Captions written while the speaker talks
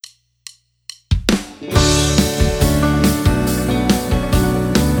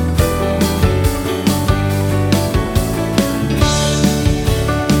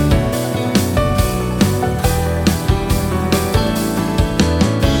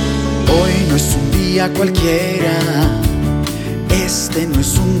no es un día cualquiera, este no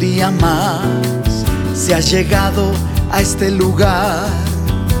es un día más. Si has llegado a este lugar,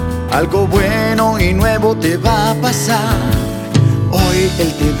 algo bueno y nuevo te va a pasar. Hoy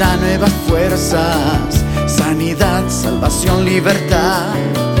Él te da nuevas fuerzas, sanidad, salvación, libertad.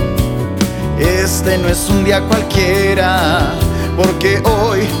 Este no es un día cualquiera, porque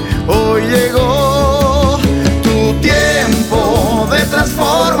hoy llegó tu tiempo de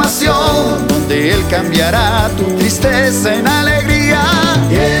transformación, donde Él cambiará tu tristeza en alegría.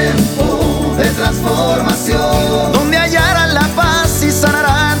 Tiempo de transformación, donde hallarán la paz y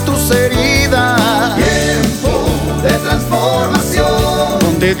sanarán tus heridas. Tiempo de transformación,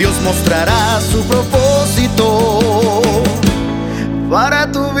 donde Dios mostrará su propósito para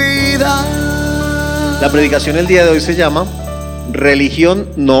tu vida. La predicación el día de hoy se llama Religión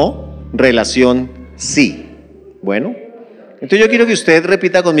No, Relación Sí. Bueno, entonces yo quiero que usted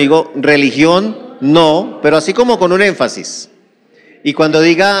repita conmigo religión no, pero así como con un énfasis. Y cuando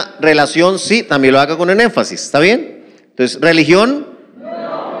diga relación sí, también lo haga con un énfasis, ¿está bien? Entonces, religión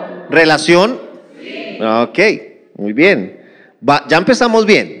no, relación sí. Ok, muy bien. Ya empezamos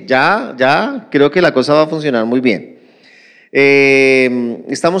bien, ya creo que la cosa va a funcionar muy bien.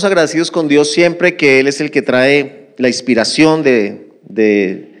 Estamos agradecidos con Dios siempre que Él es el que trae la inspiración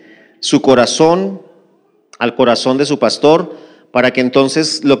de su corazón al corazón de su pastor, para que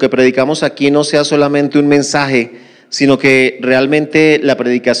entonces lo que predicamos aquí no sea solamente un mensaje, sino que realmente la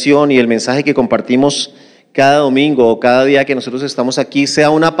predicación y el mensaje que compartimos cada domingo o cada día que nosotros estamos aquí sea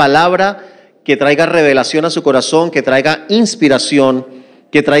una palabra que traiga revelación a su corazón, que traiga inspiración,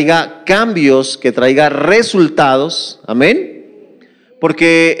 que traiga cambios, que traiga resultados. Amén.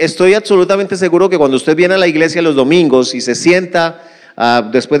 Porque estoy absolutamente seguro que cuando usted viene a la iglesia los domingos y se sienta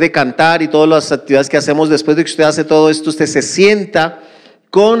después de cantar y todas las actividades que hacemos, después de que usted hace todo esto, usted se sienta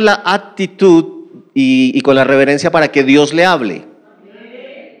con la actitud y con la reverencia para que Dios le hable.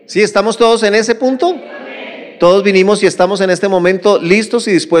 ¿Sí? ¿Estamos todos en ese punto? Todos vinimos y estamos en este momento listos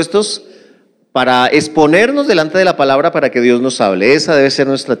y dispuestos para exponernos delante de la palabra para que Dios nos hable. Esa debe ser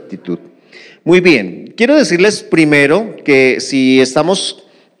nuestra actitud. Muy bien, quiero decirles primero que si estamos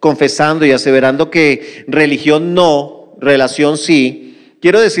confesando y aseverando que religión no, relación sí,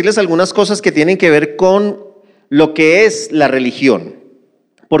 quiero decirles algunas cosas que tienen que ver con lo que es la religión.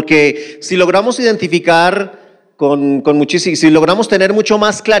 Porque si logramos identificar si logramos tener mucho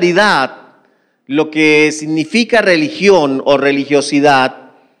más claridad lo que significa religión o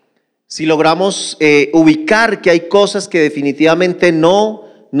religiosidad, si logramos ubicar que hay cosas que definitivamente no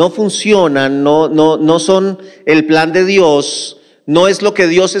funcionan, no son el plan de Dios, no es lo que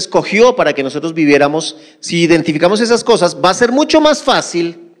Dios escogió para que nosotros viviéramos, si identificamos esas cosas, va a ser mucho más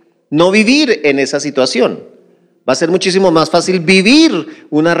fácil no vivir en esa situación. Va a ser muchísimo más fácil vivir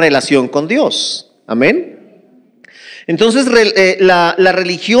una relación con Dios. Amén. Entonces, la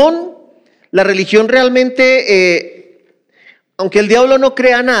religión realmente, aunque el diablo no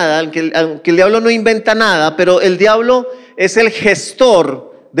crea nada, aunque el diablo no inventa nada, pero el diablo es el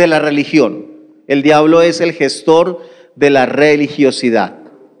gestor de la religión. El diablo es el gestor de la religiosidad,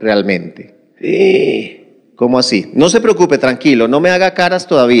 realmente. ¿Cómo así? No se preocupe, tranquilo, no me haga caras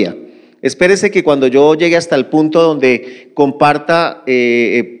todavía. Espérese que cuando yo llegue hasta el punto donde comparta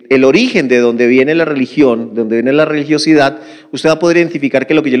el origen de donde viene la religión, de donde viene la religiosidad, usted va a poder identificar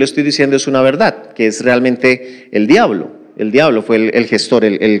que lo que yo le estoy diciendo es una verdad, que es realmente el diablo. El diablo fue el gestor,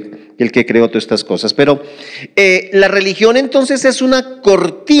 el que creó todas estas cosas. Pero la religión entonces es una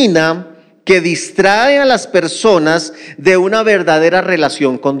cortina que distrae a las personas de una verdadera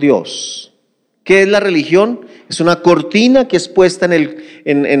relación con Dios. ¿Qué es la religión? Es una cortina que es puesta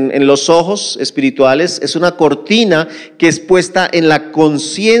en los ojos espirituales, es una cortina que es puesta en la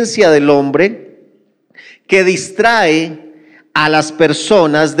conciencia del hombre, que distrae a las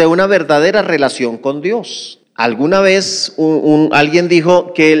personas de una verdadera relación con Dios. Alguna vez alguien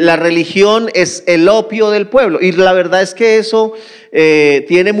dijo que la religión es el opio del pueblo, y la verdad es que eso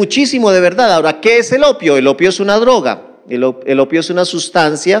tiene muchísimo de verdad. Ahora, ¿qué es el opio? El opio es una droga, el opio es una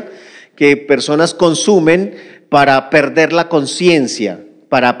sustancia que personas consumen para perder la conciencia,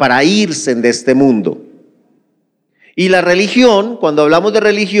 para irse de este mundo. Y la religión, cuando hablamos de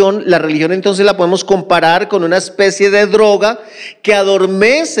religión, la religión entonces la podemos comparar con una especie de droga que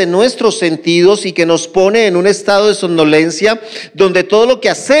adormece nuestros sentidos y que nos pone en un estado de somnolencia donde todo lo que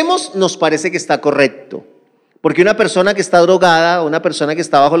hacemos nos parece que está correcto. Porque una persona que está drogada, una persona que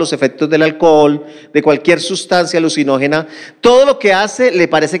está bajo los efectos del alcohol, de cualquier sustancia alucinógena, todo lo que hace le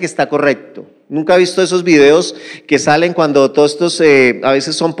parece que está correcto. Nunca he visto esos videos que salen cuando todos estos, a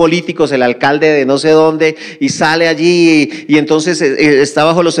veces son políticos, el alcalde de no sé dónde, y sale allí y entonces está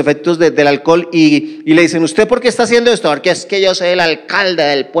bajo los efectos del alcohol y le dicen, ¿usted por qué está haciendo esto? Porque es que yo soy el alcalde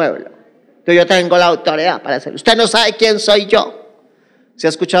del pueblo. Entonces yo tengo la autoridad para hacerlo. Usted no sabe quién soy yo. ¿Se ha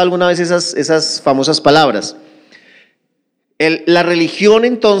escuchado alguna vez esas famosas palabras? La religión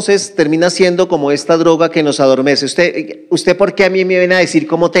entonces termina siendo como esta droga que nos adormece. ¿Usted por qué a mí me viene a decir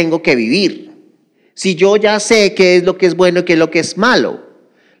cómo tengo que vivir? Si yo ya sé qué es lo que es bueno y qué es lo que es malo.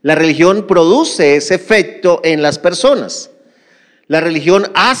 La religión produce ese efecto en las personas. La religión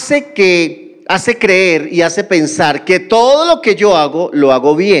hace creer y hace pensar que todo lo que yo hago, lo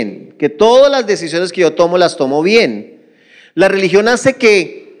hago bien. Que todas las decisiones que yo tomo, las tomo bien. La religión hace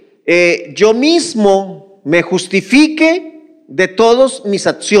que yo mismo me justifique de todas mis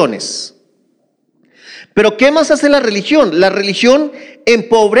acciones. Pero ¿qué más hace la religión? La religión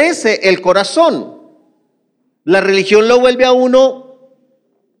empobrece el corazón. La religión lo vuelve a uno,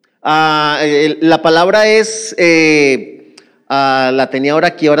 la palabra es, la tenía ahora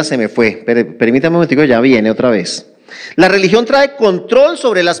aquí, ahora se me fue. Permítame un momentico, ya viene otra vez. La religión trae control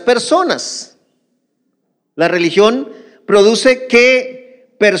sobre las personas. La religión produce que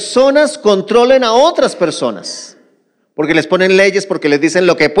personas controlen a otras personas. Porque les ponen leyes, porque les dicen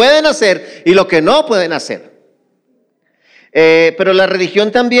lo que pueden hacer y lo que no pueden hacer. Pero la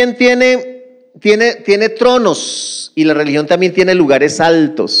religión también tiene tronos y la religión también tiene lugares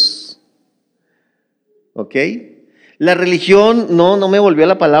altos. ¿Ok? La religión, no me volvió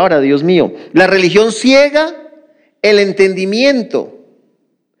la palabra, Dios mío. La religión ciega el entendimiento.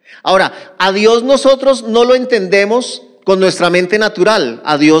 Ahora, a Dios nosotros no lo entendemos con nuestra mente natural.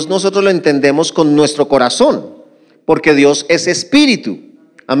 A Dios nosotros lo entendemos con nuestro corazón. Porque Dios es espíritu,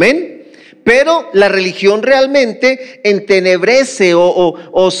 amén. Pero la religión realmente entenebrece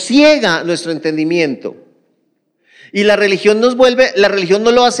o ciega nuestro entendimiento. Y la religión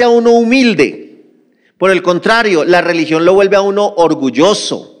no lo hace a uno humilde. Por el contrario, la religión lo vuelve a uno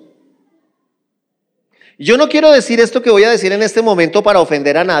orgulloso. Yo no quiero decir esto que voy a decir en este momento para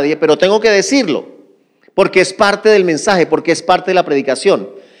ofender a nadie, pero tengo que decirlo, porque es parte del mensaje, porque es parte de la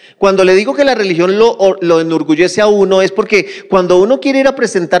predicación. Cuando le digo que la religión lo enorgullece a uno es porque cuando uno quiere ir a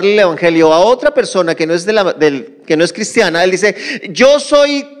presentarle el evangelio a otra persona que no es, que no es cristiana, él dice, yo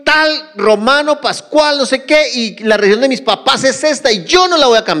soy tal romano, pascual, no sé qué, y la religión de mis papás es esta y yo no la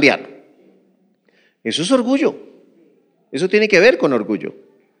voy a cambiar. Eso es orgullo. Eso tiene que ver con orgullo.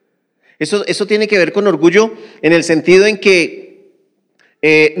 Eso tiene que ver con orgullo en el sentido en que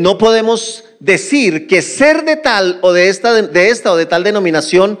no podemos decir que ser de tal o de esta o de tal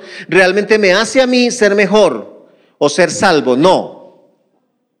denominación realmente me hace a mí ser mejor o ser salvo. No.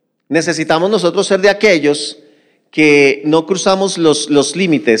 Necesitamos nosotros ser de aquellos que no cruzamos los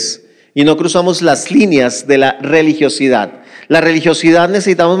límites y no cruzamos las líneas de la religiosidad. La religiosidad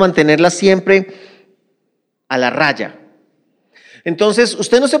necesitamos mantenerla siempre a la raya. Entonces,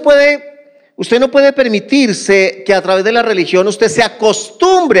 usted no puede permitirse que a través de la religión usted se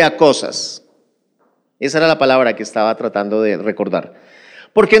acostumbre a cosas. Esa era la palabra que estaba tratando de recordar.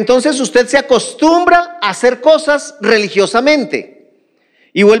 Porque entonces usted se acostumbra a hacer cosas religiosamente.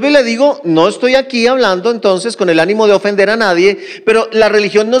 Y vuelvo y le digo, no estoy aquí hablando entonces con el ánimo de ofender a nadie, pero la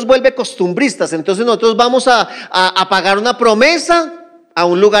religión nos vuelve costumbristas. Entonces nosotros vamos a pagar una promesa a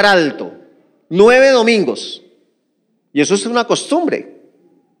un lugar alto, 9 domingos. Y eso es una costumbre.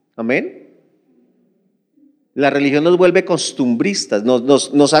 Amén. La religión nos vuelve costumbristas,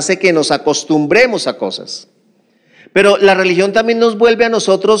 nos hace que nos acostumbremos a cosas. Pero la religión también nos vuelve a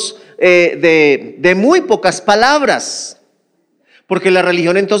nosotros de muy pocas palabras. Porque la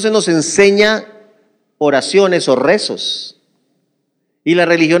religión entonces nos enseña oraciones o rezos. Y la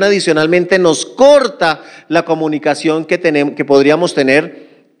religión adicionalmente nos corta la comunicación que podríamos tener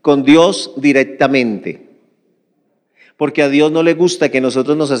con Dios directamente. Porque a Dios no le gusta que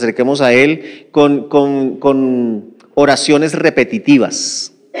nosotros nos acerquemos a Él con oraciones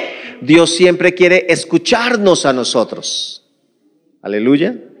repetitivas. Dios siempre quiere escucharnos a nosotros.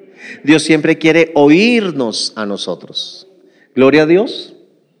 Aleluya. Dios siempre quiere oírnos a nosotros. Gloria a Dios.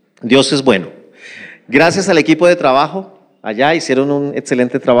 Dios es bueno. Gracias al equipo de trabajo. Allá hicieron un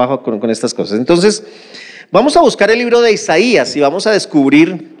excelente trabajo con estas cosas. Entonces, vamos a buscar el libro de Isaías y vamos a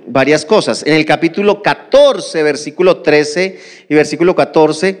descubrir varias cosas. En el capítulo 14, versículo 13 y versículo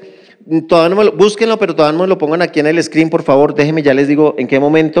 14, todavía no búsquenlo, pero todavía no me lo pongan aquí en el screen, por favor. Déjenme, ya les digo en qué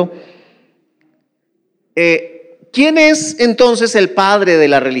momento. ¿Quién es entonces el padre de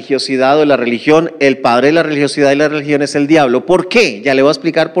la religiosidad o de la religión? El padre de la religiosidad y la religión es el diablo. ¿Por qué? Ya le voy a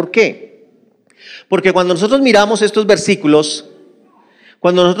explicar por qué. Porque cuando nosotros miramos estos versículos,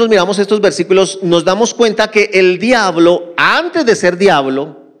 Cuando nosotros miramos estos versículos, nos damos cuenta que el diablo, antes de ser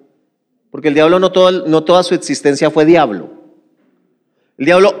diablo, porque el diablo no toda su existencia fue diablo. El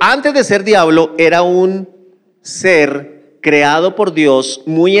diablo, antes de ser diablo, era un ser creado por Dios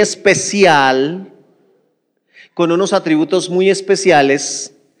muy especial, con unos atributos muy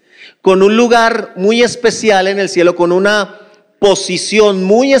especiales, con un lugar muy especial en el cielo, con una posición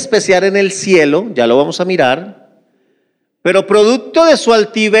muy especial en el cielo, ya lo vamos a mirar. Pero producto de su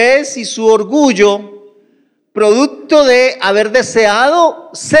altivez y su orgullo, producto de haber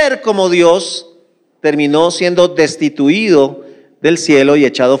deseado ser como Dios, terminó siendo destituido del cielo y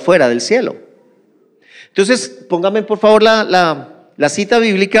echado fuera del cielo. Entonces, póngame por favor la cita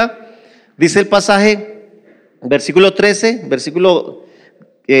bíblica. Dice el pasaje, versículo 13,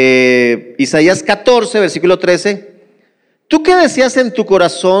 Isaías 14, versículo 13. Tú que decías en tu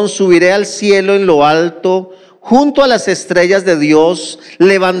corazón, subiré al cielo en lo alto, junto a las estrellas de Dios,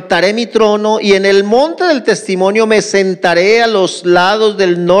 levantaré mi trono y en el monte del testimonio me sentaré a los lados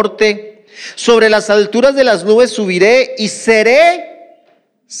del norte. Sobre las alturas de las nubes subiré y seré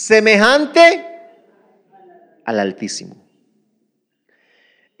semejante al Altísimo.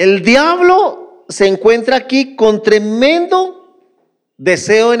 El diablo se encuentra aquí con tremendo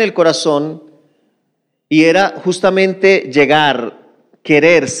deseo en el corazón y era justamente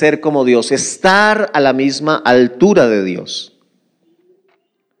querer ser como Dios, estar a la misma altura de Dios.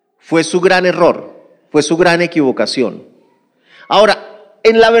 Fue su gran error, fue su gran equivocación. Ahora,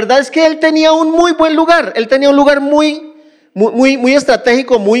 en la verdad es que él tenía un muy buen lugar, él tenía un lugar muy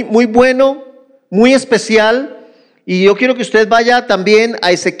estratégico, muy bueno, muy especial. Y yo quiero que usted vaya también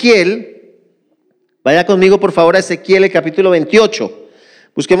a Ezequiel, vaya conmigo por favor a Ezequiel, el capítulo 28.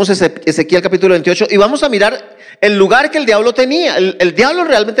 Busquemos Ezequiel capítulo 28 y vamos a mirar el lugar que el diablo tenía. El diablo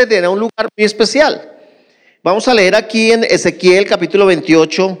realmente tenía un lugar muy especial. Vamos a leer aquí en Ezequiel capítulo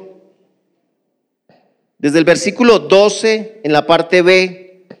 28, desde el versículo 12 en la parte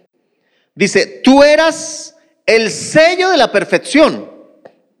B. Dice, tú eras el sello de la perfección.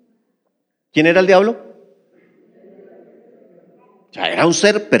 ¿Quién era el diablo? Ya era un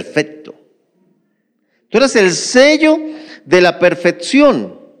ser perfecto. Tú eras el sello de la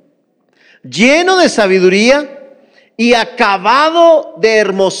perfección, lleno de sabiduría y acabado de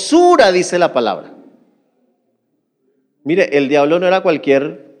hermosura, dice la palabra. Mire, el diablo no era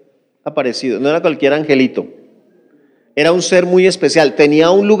cualquier aparecido, no era cualquier angelito. Era un ser muy especial,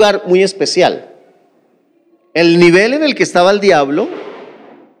 tenía un lugar muy especial. El nivel en el que estaba el diablo,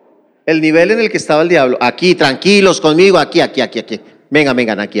 aquí, tranquilos conmigo, aquí.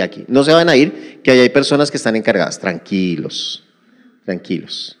 Vengan, aquí. No se van a ir, que ahí hay personas que están encargadas. Tranquilos.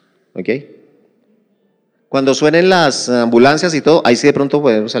 ¿Ok? Cuando suenen las ambulancias y todo, ahí sí de pronto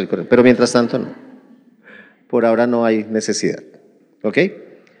podemos salir corriendo. Pero mientras tanto, no. Por ahora no hay necesidad. ¿Ok?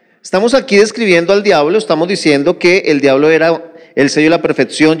 Estamos aquí describiendo al diablo. Estamos diciendo que el diablo era el sello de la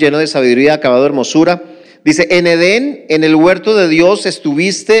perfección, lleno de sabiduría, acabado de hermosura. Dice, en Edén, en el huerto de Dios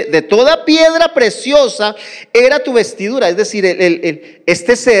estuviste, de toda piedra preciosa era tu vestidura. Es decir,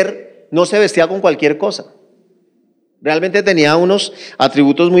 este ser no se vestía con cualquier cosa. Realmente tenía unos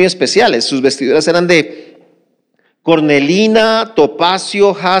atributos muy especiales. Sus vestiduras eran de cornelina,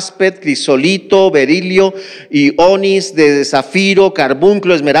 topacio, jaspet, crisolito, berilio y onis, de zafiro,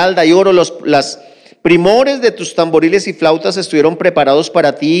 carbunclo, esmeralda y oro. Las primores de tus tamboriles y flautas estuvieron preparados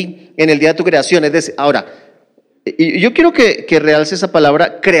para ti en el día de tu creación. Es decir, ahora, yo quiero que realce esa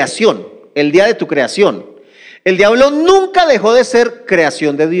palabra creación, el día de tu creación. El diablo nunca dejó de ser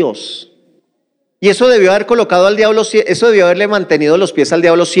creación de Dios. Y eso debió haber colocado al diablo, eso debió haberle mantenido los pies al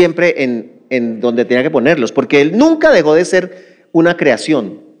diablo siempre en donde tenía que ponerlos, porque él nunca dejó de ser una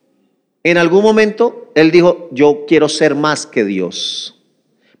creación. En algún momento él dijo, yo quiero ser más que Dios.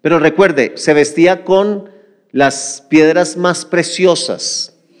 Pero recuerde, se vestía con las piedras más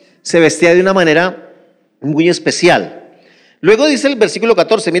preciosas, se vestía de una manera muy especial. Luego dice el versículo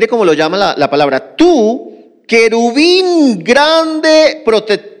 14, mire cómo lo llama la palabra, tú, querubín grande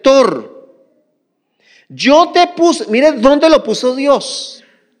protector, yo te puse, mire dónde lo puso Dios.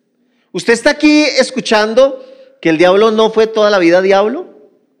 Usted está aquí escuchando que el diablo no fue toda la vida diablo,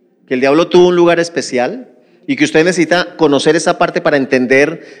 que el diablo tuvo un lugar especial. Y que usted necesita conocer esa parte para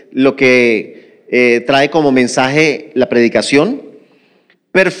entender lo que trae como mensaje la predicación.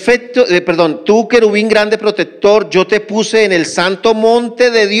 Tú querubín grande protector, yo te puse en el santo monte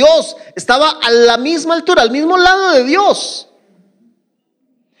de Dios. Estaba a la misma altura, al mismo lado de Dios.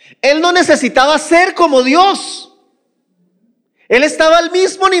 Él no necesitaba ser como Dios. Él estaba al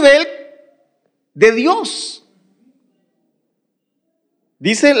mismo nivel de Dios.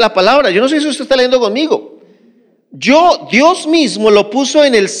 Dice la palabra, yo no sé si usted está leyendo conmigo. Dios mismo lo puso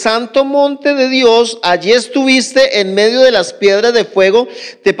en el santo monte de Dios, allí estuviste en medio de las piedras de fuego,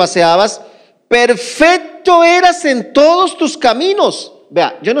 te paseabas, perfecto eras en todos tus caminos.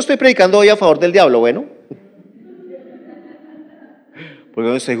 Vea, yo no estoy predicando hoy a favor del diablo, bueno. Porque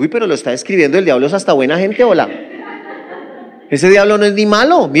uno dice, uy, pero lo está escribiendo, el diablo es hasta buena gente, hola. Ese diablo no es ni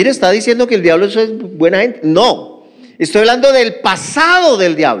malo, mire, está diciendo que el diablo es buena gente. No, estoy hablando del pasado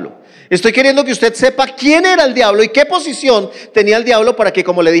del diablo. Estoy queriendo que usted sepa quién era el diablo y qué posición tenía el diablo para que,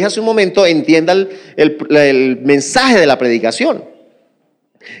 como le dije hace un momento, entienda el mensaje de la predicación.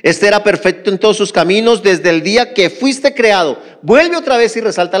 Este era perfecto en todos sus caminos desde el día que fuiste creado. Vuelve otra vez y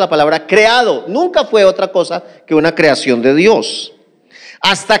resalta la palabra creado. Nunca fue otra cosa que una creación de Dios.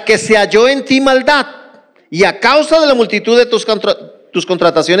 Hasta que se halló en ti maldad y a causa de la multitud de tus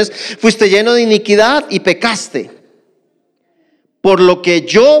contrataciones fuiste lleno de iniquidad y pecaste. Por lo que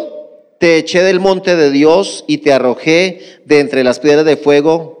yo te eché del monte de Dios y te arrojé de entre las piedras de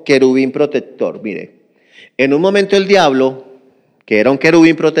fuego, querubín protector. Mire, en un momento el diablo, que era un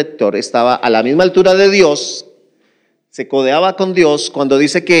querubín protector, estaba a la misma altura de Dios, se codeaba con Dios. Cuando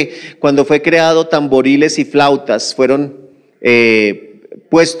dice que cuando fue creado tamboriles y flautas fueron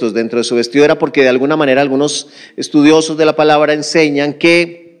puestos dentro de su vestido, era porque de alguna manera algunos estudiosos de la palabra enseñan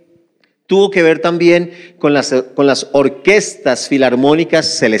que tuvo que ver también con las orquestas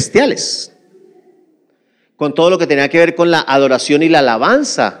filarmónicas celestiales, con todo lo que tenía que ver con la adoración y la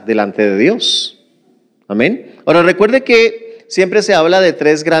alabanza delante de Dios. Amén. Ahora recuerde que siempre se habla de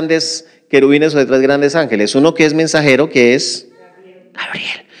tres grandes querubines o de tres grandes ángeles. Uno que es mensajero, que es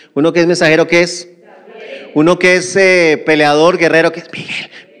Gabriel. Uno que es mensajero, que es Gabriel. Uno que es peleador, guerrero,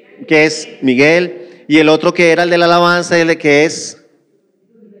 que es Miguel. Y el otro que era el de la alabanza, el que es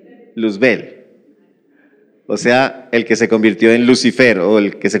Luzbel, o sea, el que se convirtió en Lucifer o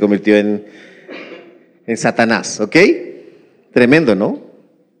el que se convirtió en Satanás, ¿ok? Tremendo, ¿no?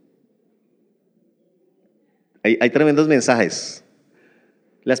 Hay tremendos mensajes.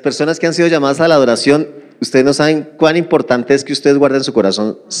 Las personas que han sido llamadas a la adoración, ustedes no saben cuán importante es que ustedes guarden su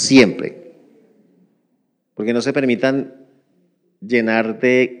corazón siempre, porque no se permitan llenar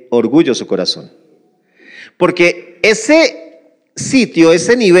de orgullo su corazón, porque ese sitio,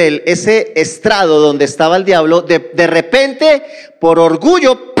 ese nivel, ese estrado donde estaba el diablo, de repente, por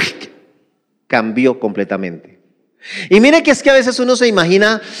orgullo, cambió completamente. Y mire que es que a veces uno se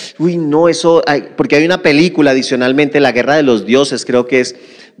imagina, uy, no, eso, porque hay una película adicionalmente, La Guerra de los Dioses, creo que es,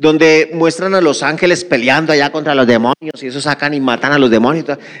 donde muestran a los ángeles peleando allá contra los demonios, y eso sacan y matan a los demonios.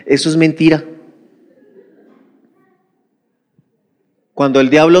 Eso es mentira. Cuando el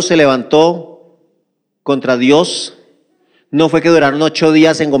diablo se levantó contra Dios, no fue que duraron 8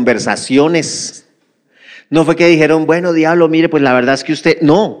 días en conversaciones. No fue que dijeron, bueno, diablo, mire, pues la verdad es que usted...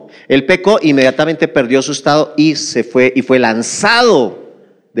 No, él pecó, inmediatamente perdió su estado y se fue, y fue lanzado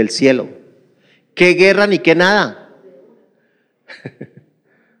del cielo. ¿Qué guerra ni qué nada?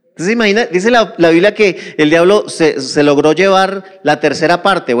 Entonces imagina, dice la Biblia que el diablo se logró llevar la tercera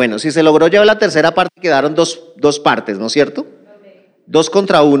parte. Bueno, si se logró llevar la tercera parte, quedaron dos partes, ¿no es cierto? 2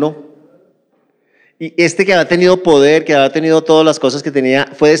 contra 1. Y este que había tenido poder, que había tenido todas las cosas que tenía,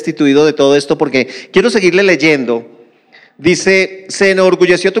 fue destituido de todo esto, porque quiero seguirle leyendo. Dice, se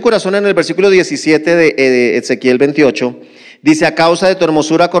enorgulleció tu corazón en el versículo 17 de Ezequiel 28. Dice, a causa de tu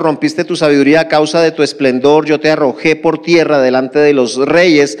hermosura corrompiste tu sabiduría, a causa de tu esplendor yo te arrojé por tierra delante de los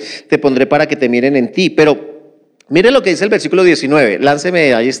reyes, te pondré para que te miren en ti. Pero mire lo que dice el versículo 19,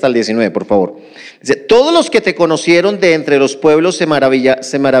 lánceme, ahí está el 19, por favor. Dice, todos los que te conocieron de entre los pueblos se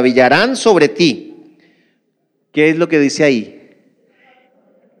maravillarán sobre ti. ¿Qué es lo que dice ahí?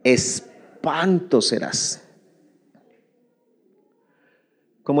 Espanto serás.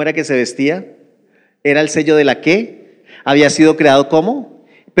 ¿Cómo era que se vestía? Era el sello de la que había sido creado como,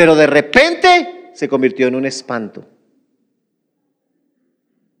 pero de repente se convirtió en un espanto.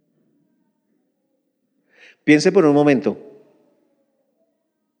 Piense por un momento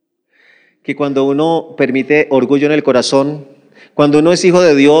que cuando uno permite orgullo en el corazón, cuando uno es hijo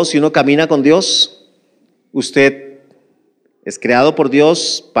de Dios y uno camina con Dios, usted es creado por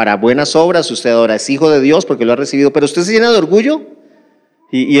Dios para buenas obras, usted ahora es hijo de Dios porque lo ha recibido, pero usted se llena de orgullo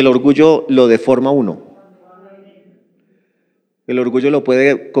y el orgullo lo deforma a uno. El orgullo lo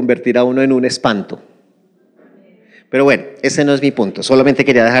puede convertir a uno en un espanto. Pero bueno, ese no es mi punto, solamente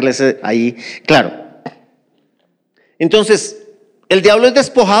quería dejarles ahí claro. Entonces, el diablo es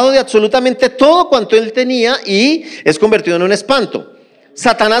despojado de absolutamente todo cuanto él tenía y es convertido en un espanto.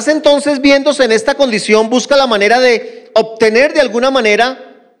 Satanás entonces, viéndose en esta condición, busca la manera de obtener de alguna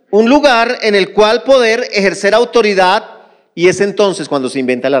manera un lugar en el cual poder ejercer autoridad, y es entonces cuando se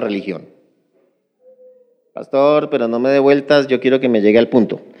inventa la religión. Pastor, pero no me dé vueltas, yo quiero que me llegue al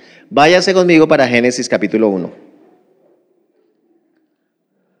punto. Váyase conmigo para Génesis capítulo 1.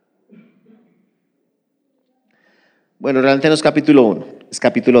 Bueno, realmente no es capítulo 1, es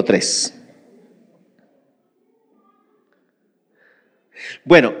capítulo 3.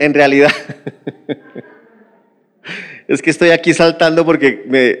 Bueno, en realidad es que estoy aquí saltando porque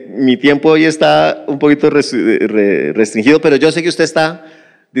mi tiempo hoy está un poquito restringido, pero yo sé que usted está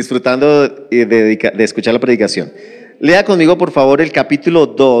disfrutando de escuchar la predicación. Lea conmigo, por favor, el capítulo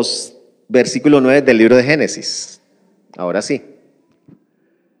 2, versículo 9 del libro de Génesis. Ahora sí.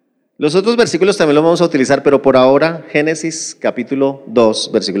 Los otros versículos también los vamos a utilizar, pero por ahora, Génesis capítulo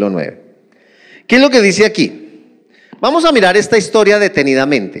 2, versículo 9. ¿Qué es lo que dice aquí? Vamos a mirar esta historia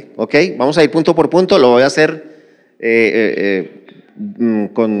detenidamente, ¿ok? Vamos a ir punto por punto, lo voy a hacer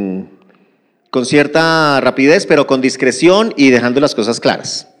con cierta rapidez, pero con discreción y dejando las cosas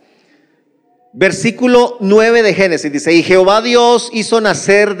claras. Versículo 9 de Génesis dice: y Jehová Dios hizo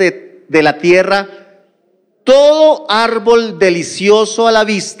nacer de la tierra todo árbol delicioso a la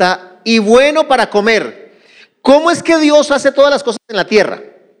vista y bueno para comer. ¿Cómo es que Dios hace todas las cosas en la tierra?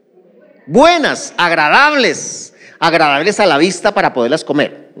 Buenas, agradables a la vista para poderlas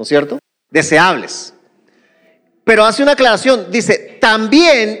comer, ¿no es cierto? Deseables. Pero hace una aclaración, dice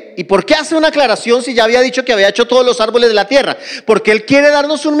también. ¿Y por qué hace una aclaración si ya había dicho que había hecho todos los árboles de la tierra? Porque Él quiere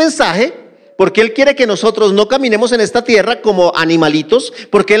darnos un mensaje, porque Él quiere que nosotros no caminemos en esta tierra como animalitos,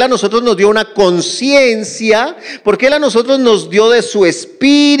 porque Él a nosotros nos dio una conciencia, porque Él a nosotros nos dio de su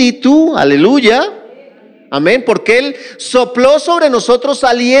espíritu, aleluya, amén, porque Él sopló sobre nosotros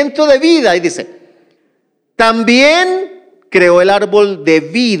aliento de vida. Y dice, también creó el árbol de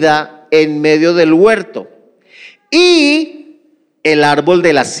vida en medio del huerto y el árbol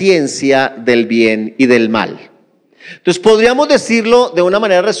de la ciencia del bien y del mal. Entonces podríamos decirlo de una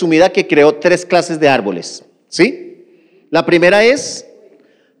manera resumida que creó 3 clases de árboles, ¿sí? La primera es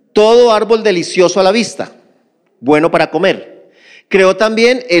todo árbol delicioso a la vista, bueno para comer. Creó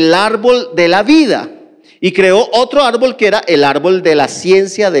también el árbol de la vida y creó otro árbol que era el árbol de la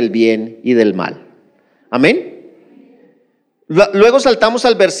ciencia del bien y del mal. Amén. Luego saltamos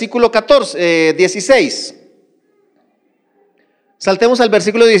al versículo 16. Saltemos al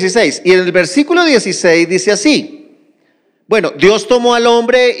versículo 16. Y en el versículo 16 dice así. Bueno, Dios tomó al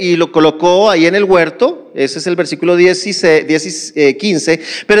hombre y lo colocó ahí en el huerto. Ese es el versículo 15.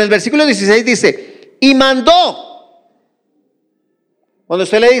 Pero en el versículo 16 dice, y mandó. Cuando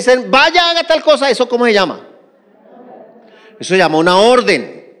usted le dicen, vaya, haga tal cosa, ¿eso cómo se llama? Eso se llama una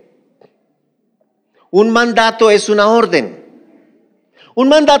orden. Un mandato es una orden. Un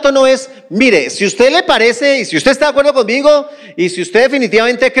mandato no es, mire, si usted le parece y si usted está de acuerdo conmigo y si usted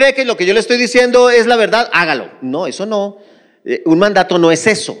definitivamente cree que lo que yo le estoy diciendo es la verdad, hágalo. No, eso no. Un mandato no es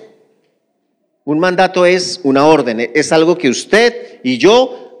eso. Un mandato es una orden, es algo que usted y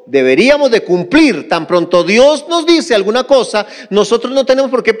yo deberíamos de cumplir. Tan pronto Dios nos dice alguna cosa, nosotros no tenemos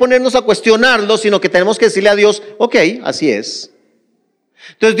por qué ponernos a cuestionarlo, sino que tenemos que decirle a Dios, ok, así es.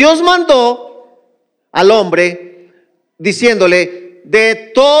 Entonces Dios mandó al hombre diciéndole,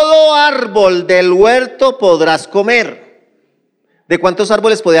 de todo árbol del huerto podrás comer. ¿De cuántos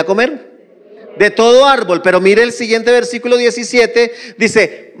árboles podía comer? De todo árbol. Pero mire el siguiente versículo 17,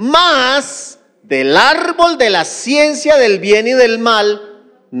 dice, mas del árbol de la ciencia del bien y del mal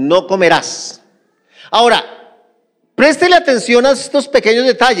no comerás. Ahora, préstele atención a estos pequeños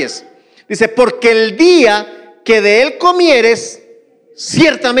detalles. Dice, porque el día que de él comieres,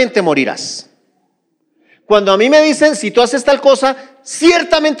 ciertamente morirás. Cuando a mí me dicen, si tú haces tal cosa,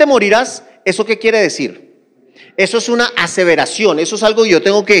 ciertamente morirás, ¿eso qué quiere decir? Eso es una aseveración, eso es algo que yo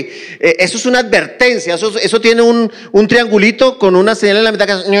tengo que, eso es una advertencia, eso tiene un triangulito con una señal en la mitad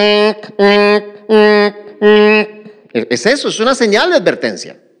que es eso, es una señal de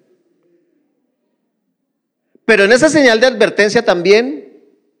advertencia. Pero en esa señal de advertencia también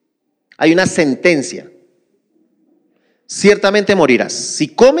hay una sentencia. Ciertamente morirás, si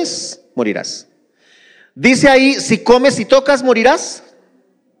comes, morirás. Dice ahí, si comes y tocas, morirás.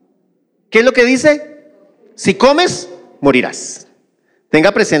 ¿Qué es lo que dice? Si comes, morirás.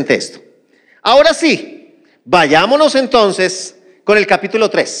 Tenga presente esto. Ahora sí, vayámonos entonces con el capítulo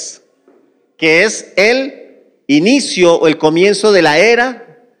 3, que es el inicio o el comienzo de la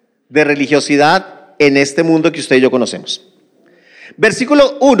era de religiosidad en este mundo que usted y yo conocemos.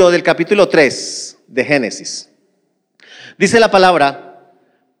 Versículo 1 del capítulo 3 de Génesis. Dice la palabra,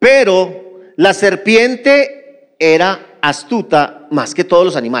 pero la serpiente era astuta más que todos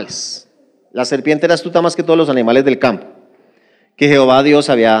los animales. La serpiente era astuta más que todos los animales del campo que Jehová Dios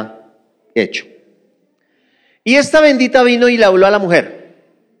había hecho. Y esta bendita vino y le habló a la mujer.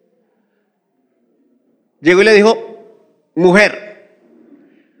 llegó y le dijo: mujer,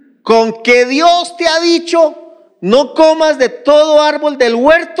 ¿con que Dios te ha dicho no comas de todo árbol del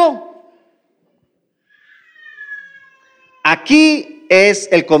huerto? Aquí es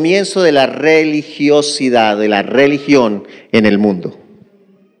el comienzo de la religiosidad, de la religión en el mundo.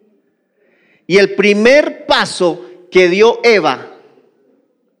 Y el primer paso que dio Eva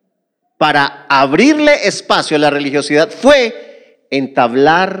para abrirle espacio a la religiosidad fue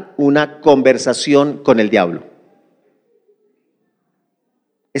entablar una conversación con el diablo.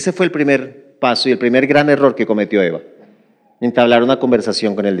 Ese fue el primer paso y el primer gran error que cometió Eva: entablar una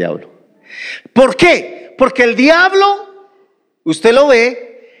conversación con el diablo. ¿Por qué? Porque el diablo, usted lo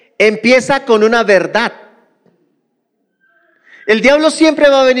ve, empieza con una verdad. El diablo siempre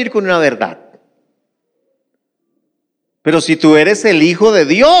va a venir con una verdad. Pero si tú eres el hijo de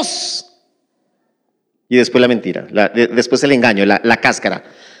Dios, y después la mentira, después el engaño, la cáscara.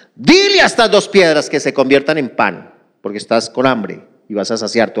 Dile a estas 2 piedras que se conviertan en pan, porque estás con hambre y vas a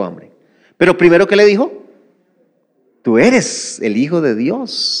saciar tu hambre. Pero primero, ¿qué le dijo? Tú eres el hijo de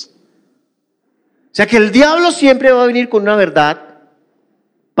Dios. O sea que el diablo siempre va a venir con una verdad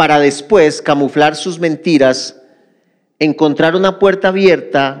para después camuflar sus mentiras, encontrar una puerta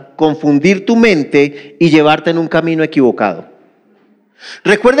abierta, confundir tu mente y llevarte en un camino equivocado.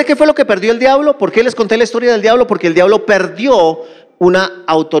 Recuerde qué fue lo que perdió el diablo. ¿Por qué les conté la historia del diablo? Porque el diablo perdió una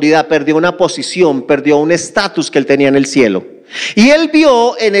autoridad, perdió una posición, perdió un estatus que él tenía en el cielo. Y él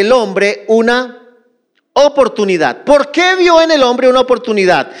vio en el hombre una oportunidad. ¿Por qué vio en el hombre una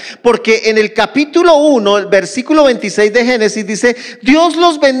oportunidad? Porque en el capítulo 1, el versículo 26 de Génesis dice: Dios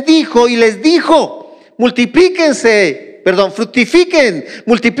los bendijo y les dijo: fructifiquen,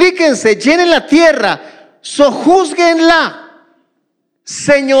 multiplíquense, llenen la tierra, sojúzguenla,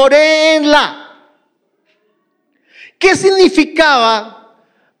 señoréenla. ¿Qué significaba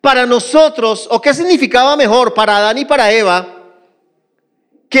para nosotros, o qué significaba mejor para Adán y para Eva,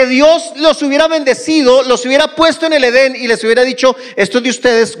 que Dios los hubiera bendecido, los hubiera puesto en el Edén y les hubiera dicho: esto es de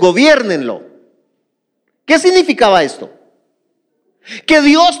ustedes, gobiérnenlo? ¿Qué significaba esto? Que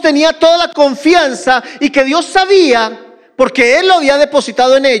Dios tenía toda la confianza y que Dios sabía, porque Él lo había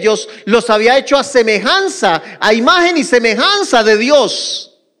depositado en ellos, los había hecho a semejanza, a imagen y semejanza de Dios.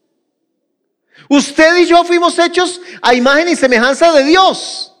 Usted y yo fuimos hechos a imagen y semejanza de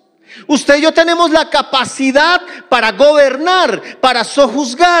Dios. Usted y yo tenemos la capacidad para gobernar, para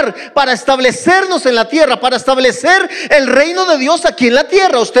sojuzgar, para establecernos en la tierra, para establecer el reino de Dios aquí en la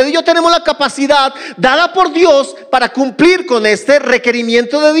tierra. Usted y yo tenemos la capacidad dada por Dios para cumplir con este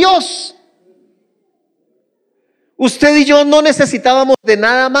requerimiento de Dios. Usted y yo no necesitábamos de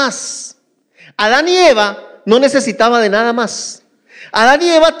nada más. Adán y Eva no necesitaban de nada más. Adán y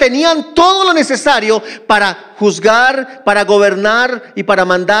Eva tenían todo lo necesario para juzgar, para gobernar y para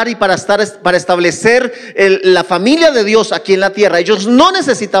mandar y para establecer la familia de Dios aquí en la tierra. Ellos no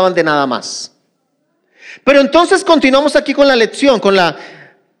necesitaban de nada más. Pero entonces continuamos aquí con la lección, con la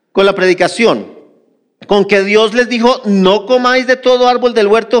predicación, con que Dios les dijo: no comáis de todo árbol del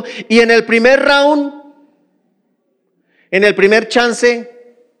huerto. Y en el primer round, en el primer chance,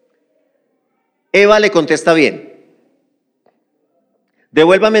 Eva le contesta bien.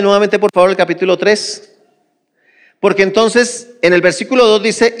 Devuélvame nuevamente por favor el capítulo 3, porque entonces en el versículo 2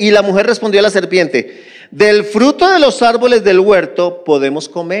 dice: y la mujer respondió a la serpiente: del fruto de los árboles del huerto podemos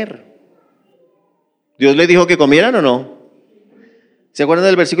comer. ¿Dios les dijo que comieran o no? ¿Se acuerdan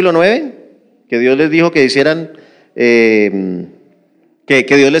del versículo 9? Que Dios les dijo que hicieran,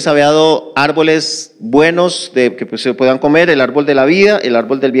 que Dios les había dado árboles buenos que se puedan comer: el árbol de la vida, el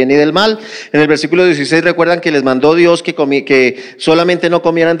árbol del bien y del mal. En el versículo 16 recuerdan que les mandó Dios que solamente no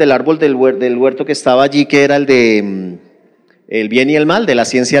comieran del árbol del huerto que estaba allí, que era el de el bien y el mal, de la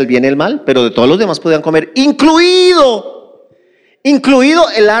ciencia del bien y el mal, pero de todos los demás podían comer, incluido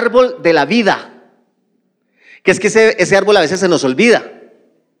el árbol de la vida. Que es que ese árbol a veces se nos olvida,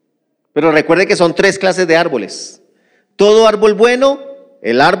 pero recuerde que son 3 clases de árboles: todo árbol bueno,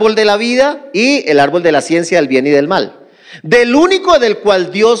 el árbol de la vida y el árbol de la ciencia del bien y del mal. Del único del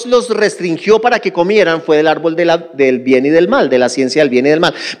cual Dios los restringió para que comieran fue del árbol del bien y del mal, de la ciencia del bien y del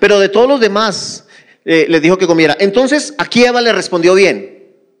mal. Pero de todos los demás les dijo que comiera. Entonces aquí Eva le respondió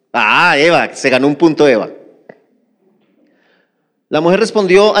bien. Eva, se ganó un punto Eva. La mujer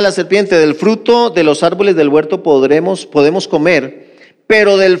respondió a la serpiente: del fruto de los árboles del huerto podemos comer,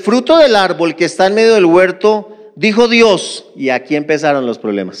 pero del fruto del árbol que está en medio del huerto, dijo Dios. Y aquí empezaron los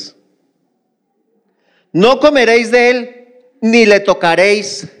problemas: no comeréis de él, ni le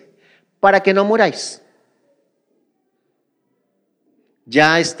tocaréis, para que no muráis.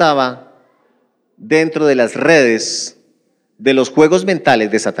 Ya estaba dentro de las redes de los juegos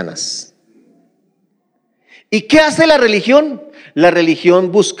mentales de Satanás. ¿Y qué hace la religión? La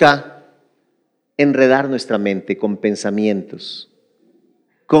religión busca enredar nuestra mente con pensamientos,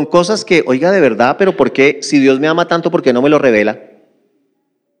 con cosas que, oiga, de verdad, pero ¿por qué? Si Dios me ama tanto, ¿por qué no me lo revela?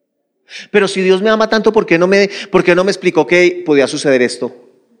 Pero si Dios me ama tanto, ¿por qué no me explicó que podía suceder esto?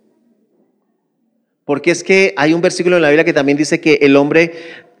 Porque es que hay un versículo en la Biblia que también dice que el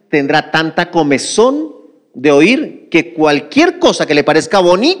hombre tendrá tanta comezón de oír que cualquier cosa que le parezca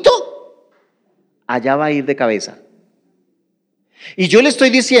bonito, allá va a ir de cabeza. Y yo le estoy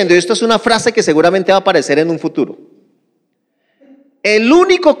diciendo, y esto es una frase que seguramente va a aparecer en un futuro: el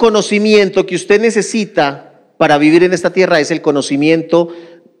único conocimiento que usted necesita para vivir en esta tierra es el conocimiento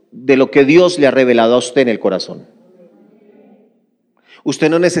de lo que Dios le ha revelado a usted en el corazón. Usted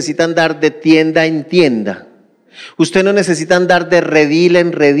no necesita andar de tienda en tienda. Usted no necesita andar de redil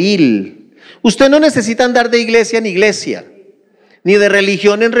en redil. Usted no necesita andar de iglesia en iglesia, ni de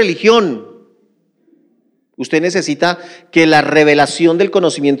religión en religión. Usted necesita que la revelación del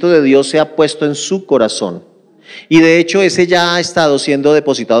conocimiento de Dios sea puesto en su corazón. Y de hecho ese ya ha estado siendo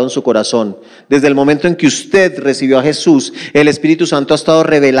depositado en su corazón. Desde el momento en que usted recibió a Jesús, el Espíritu Santo ha estado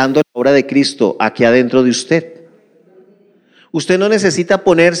revelando la obra de Cristo aquí adentro de usted. Usted no necesita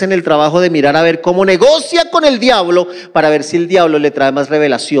ponerse en el trabajo de mirar a ver cómo negocia con el diablo para ver si el diablo le trae más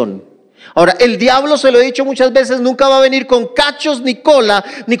revelación. Ahora, el diablo, se lo he dicho muchas veces, nunca va a venir con cachos ni cola,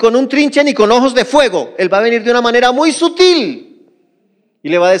 ni con un trinche, ni con ojos de fuego. Él va a venir de una manera muy sutil y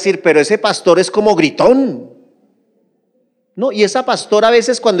le va a decir, pero ese pastor es como gritón. No, y esa pastora a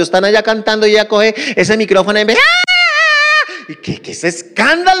veces cuando están allá cantando, ella coge ese micrófono y ve, ¿y qué es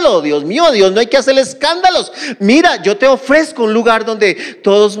escándalo? Dios mío, Dios, no hay que hacerle escándalos. Mira, yo te ofrezco un lugar donde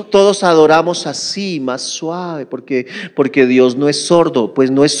todos adoramos así, más suave, porque Dios no es sordo. Pues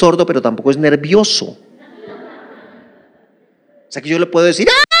no es sordo, pero tampoco es nervioso. O sea que yo le puedo decir,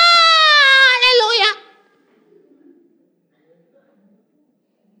 aleluya.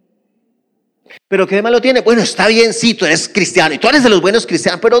 Pero ¿qué de malo tiene? Bueno, está bien, sí, tú eres cristiano y tú eres de los buenos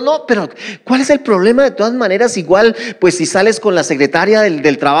cristianos, pero ¿cuál es el problema? De todas maneras, igual, pues si sales con la secretaria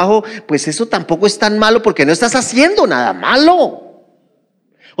del trabajo, pues eso tampoco es tan malo porque no estás haciendo nada malo.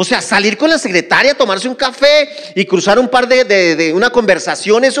 O sea, salir con la secretaria, tomarse un café y cruzar un par de una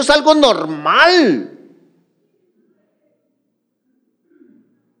conversación, eso es algo normal.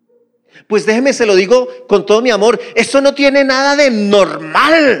 Pues déjeme, se lo digo con todo mi amor, eso no tiene nada de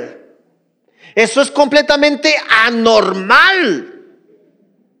normal. Eso es completamente anormal.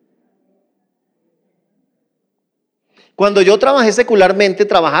 Cuando yo trabajé secularmente,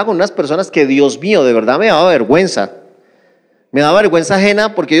 trabajaba con unas personas que, Dios mío, de verdad me daba vergüenza. Me daba vergüenza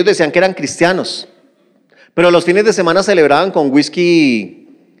ajena porque ellos decían que eran cristianos, pero los fines de semana celebraban con whisky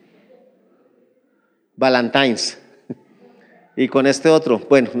Valentine's y con este otro,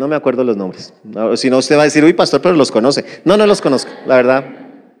 bueno, no me acuerdo los nombres. Si no, usted va a decir, uy, pastor, pero los conoce. No los conozco, la verdad.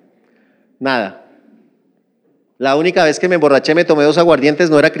 Nada. La única vez que me emborraché me tomé 2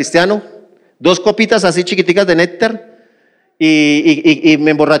 aguardientes, no era cristiano, 2 copitas así chiquiticas de néctar y me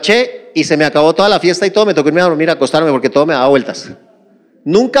emborraché y se me acabó toda la fiesta y todo, me tocó irme a dormir, a acostarme porque todo me daba vueltas.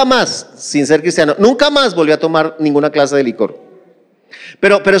 Nunca más, sin ser cristiano, nunca más volví a tomar ninguna clase de licor.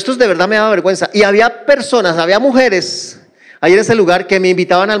 Pero esto de verdad me daba vergüenza. Y había personas, había mujeres ahí en ese lugar que me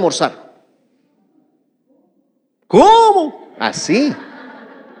invitaban a almorzar. ¿Cómo? Así.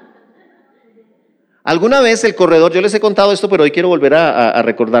 Alguna vez el corredor, yo les he contado esto, pero hoy quiero volver a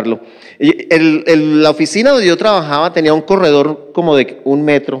recordarlo. La oficina donde yo trabajaba tenía un corredor como de 1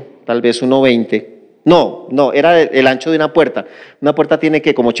 metro, tal vez 1,20. No, era el ancho de una puerta. Una puerta tiene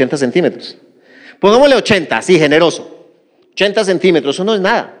que como 80 centímetros. Pongámosle 80, así generoso. 80 centímetros, eso no es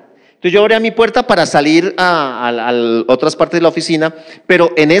nada. Entonces yo abría mi puerta para salir a otras partes de la oficina,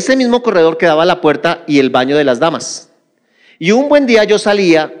 pero en ese mismo corredor quedaba la puerta y el baño de las damas. Y un buen día yo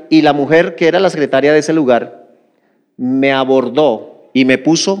salía y la mujer que era la secretaria de ese lugar me abordó y me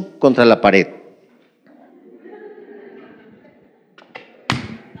puso contra la pared.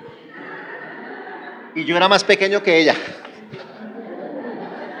 Y yo era más pequeño que ella.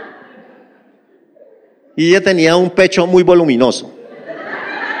 Y ella tenía un pecho muy voluminoso.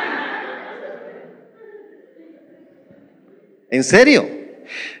 ¿En serio?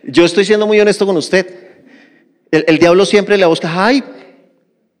 Yo estoy siendo muy honesto con usted. El diablo siempre le busca,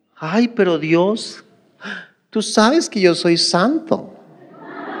 ay, pero Dios, tú sabes que yo soy santo.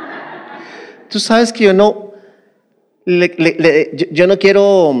 Tú sabes que yo no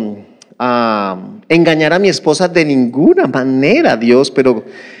quiero engañar a mi esposa de ninguna manera, Dios,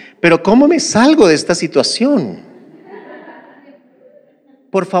 pero ¿cómo me salgo de esta situación?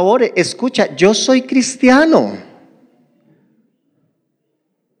 Por favor, escucha, yo soy cristiano.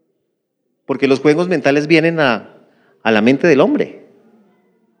 Porque los juegos mentales vienen a la mente del hombre.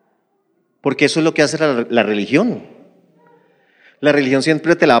 Porque eso es lo que hace la religión. La religión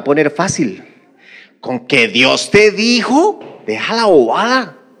siempre te la va a poner fácil. Con que Dios te dijo, deja la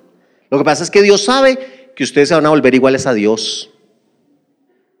bobada. Lo que pasa es que Dios sabe que ustedes se van a volver iguales a Dios.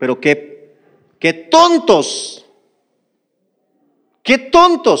 Pero qué tontos. Qué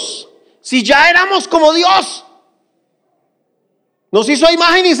tontos. Si ya éramos como Dios. Nos hizo a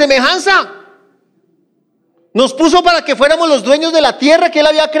imagen y semejanza. Nos puso para que fuéramos los dueños de la tierra que Él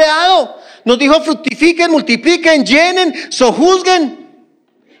había creado. Nos dijo: fructifiquen, multipliquen, llenen, sojuzguen,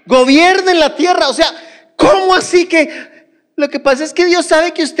 gobiernen la tierra. O sea, ¿cómo así que? Lo que pasa es que Dios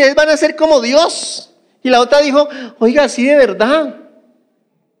sabe que ustedes van a ser como Dios. Y la otra dijo: oiga, sí, de verdad.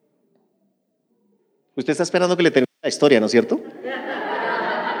 Usted está esperando que le termine la historia, ¿no es cierto?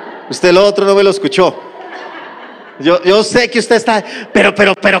 Usted lo otro no me lo escuchó. Yo sé que usted está,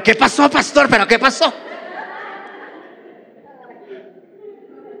 pero, ¿qué pasó, pastor? ¿Pero qué pasó?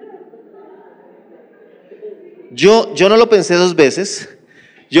 Yo no lo pensé dos veces.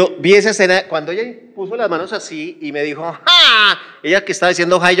 Yo vi esa escena cuando ella puso las manos así y me dijo: ¡ja! Ella que estaba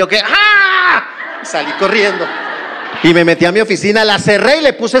diciendo "ja", y yo que "ja". Salí corriendo y me metí a mi oficina, la cerré y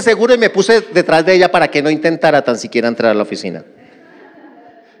le puse seguro y me puse detrás de ella para que no intentara tan siquiera entrar a la oficina.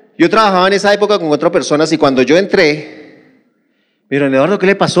 Yo trabajaba en esa época con otras personas y cuando yo entré, me dijeron: Eduardo, ¿qué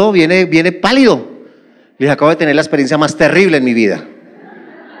le pasó? Viene pálido. Les acabo de tener la experiencia más terrible en mi vida.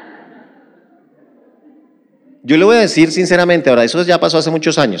 Yo le voy a decir sinceramente, ahora, eso ya pasó hace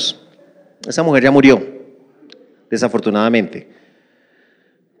muchos años. Esa mujer ya murió, desafortunadamente.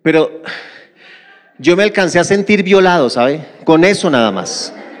 Pero yo me alcancé a sentir violado, ¿sabe? Con eso nada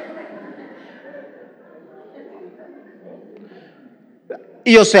más.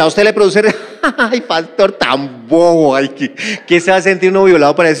 Y o sea, a usted le produce, ay, pastor, tan bobo, ay, ¿qué se va a sentir uno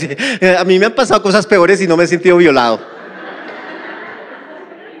violado para decir? A mí me han pasado cosas peores y no me he sentido violado.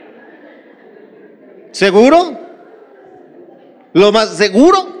 ¿Seguro? ¿Lo más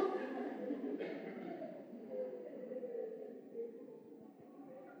seguro?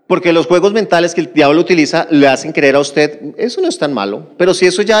 Porque los juegos mentales que el diablo utiliza le hacen creer a usted, eso no es tan malo. Pero si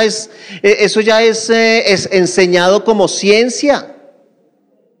eso ya es enseñado como ciencia.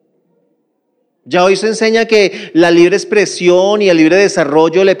 Ya hoy se enseña que la libre expresión y el libre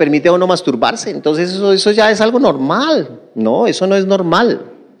desarrollo le permite a uno masturbarse. Entonces eso ya es algo normal. No, eso no es normal.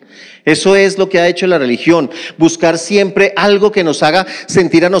 Eso es lo que ha hecho la religión, buscar siempre algo que nos haga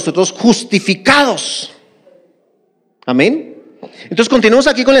sentir a nosotros justificados. Amén. Entonces continuamos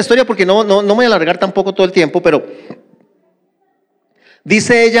aquí con la historia porque no me voy a alargar tampoco todo el tiempo, pero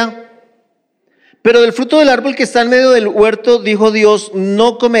dice ella: pero del fruto del árbol que está en medio del huerto, dijo Dios,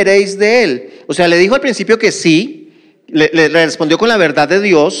 no comeréis de él. O sea, le dijo al principio que sí, le respondió con la verdad de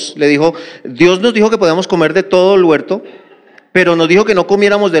Dios, le dijo: Dios nos dijo que podíamos comer de todo el huerto, pero nos dijo que no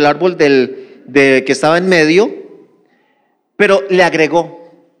comiéramos del árbol que estaba en medio, pero le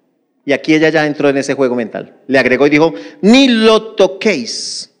agregó, y aquí ella ya entró en ese juego mental, le agregó y dijo: ni lo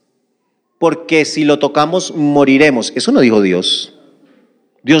toquéis, porque si lo tocamos moriremos. Eso no dijo Dios.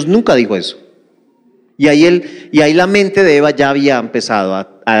 Dios nunca dijo eso. Y ahí la mente de Eva ya había empezado a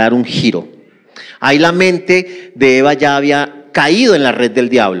dar un giro. Ahí la mente de Eva ya había caído en la red del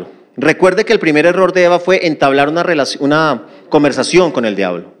diablo. Recuerde que el primer error de Eva fue entablar una conversación con el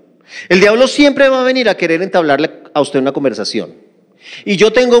diablo. El diablo siempre va a venir a querer entablarle a usted una conversación. Y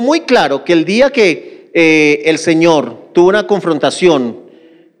yo tengo muy claro que el día que el Señor tuvo una confrontación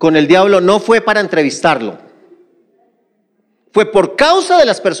con el diablo, no fue para entrevistarlo. Fue por causa de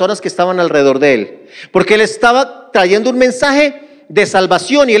las personas que estaban alrededor de él. Porque él estaba trayendo un mensaje de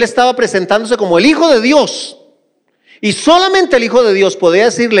salvación y él estaba presentándose como el Hijo de Dios. Y solamente el Hijo de Dios podía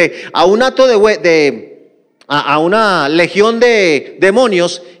decirle a a una legión de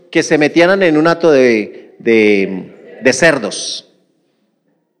demonios que se metieran en un hato de cerdos.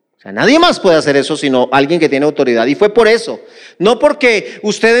 O sea, nadie más puede hacer eso sino alguien que tiene autoridad. Y fue por eso. No porque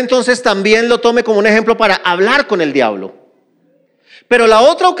usted entonces también lo tome como un ejemplo para hablar con el diablo. Pero la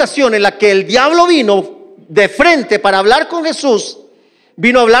otra ocasión en la que el diablo vino de frente para hablar con Jesús,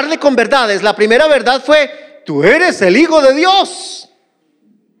 vino a hablarle con verdades. La primera verdad fue: tú eres el Hijo de Dios.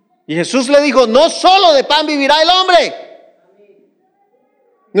 Y Jesús le dijo: no solo de pan vivirá el hombre.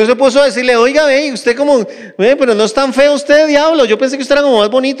 No se puso a decirle: oiga, usted como, pero no es tan feo usted, diablo. Yo pensé que usted era como más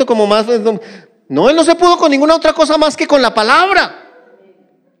bonito, como más. No, él no se pudo con ninguna otra cosa más que con la palabra.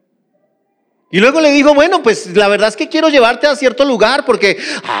 Y luego le dijo: bueno, pues la verdad es que quiero llevarte a cierto lugar porque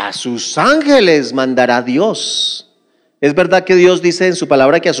a sus ángeles mandará Dios. ¿Es verdad que Dios dice en su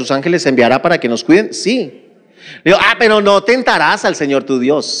palabra que a sus ángeles enviará para que nos cuiden? Sí. Le digo: pero no tentarás al Señor tu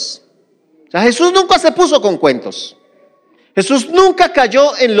Dios. O sea, Jesús nunca se puso con cuentos. Jesús nunca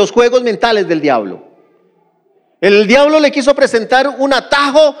cayó en los juegos mentales del diablo. El diablo le quiso presentar un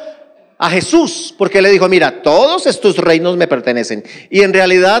atajo a Jesús porque le dijo: mira, todos estos reinos me pertenecen. Y en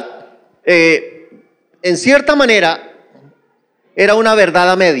realidad, en cierta manera, era una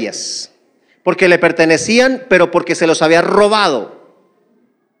verdad a medias, porque le pertenecían, pero porque se los había robado,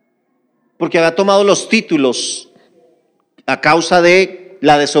 porque había tomado los títulos a causa de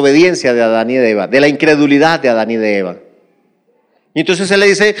la desobediencia de Adán y de Eva, de la incredulidad de Adán y de Eva. Y entonces él le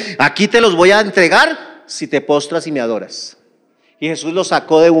dice: aquí te los voy a entregar si te postras y me adoras. Y Jesús lo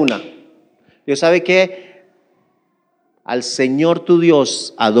sacó de una. Dios sabe que al Señor tu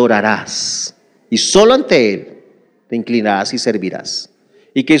Dios adorarás, y solo ante Él te inclinarás y servirás.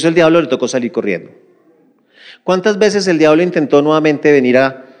 ¿Y qué hizo el diablo? Le tocó salir corriendo. ¿Cuántas veces el diablo intentó nuevamente venir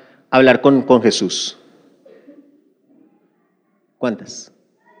a hablar con Jesús? ¿Cuántas?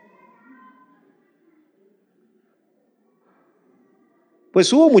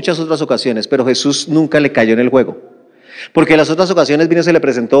 Pues hubo muchas otras ocasiones, pero Jesús nunca le cayó en el juego. Porque en las otras ocasiones vino y se le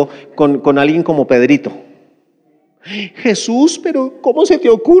presentó con alguien como Pedrito. Jesús, pero ¿cómo se te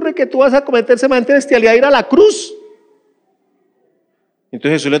ocurre que tú vas a cometer semejante bestialidad, ir a la cruz?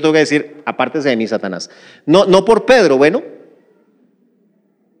 Entonces Jesús le tuvo que decir: apártese de mí, Satanás. No por Pedro, bueno.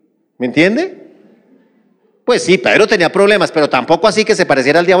 ¿Me entiende? Pues sí, Pedro tenía problemas, pero tampoco así que se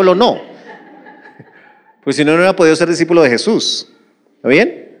pareciera al diablo, no. Pues si no, no hubiera podido ser discípulo de Jesús. ¿Está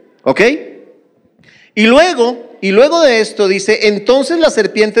bien? ¿Ok? Y luego de esto dice: entonces la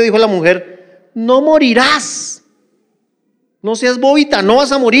serpiente dijo a la mujer: no morirás. No seas bobita, no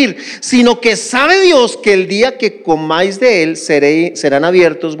vas a morir, sino que sabe Dios que el día que comáis de él serán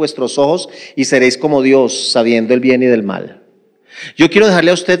abiertos vuestros ojos y seréis como Dios, sabiendo el bien y del mal. Yo quiero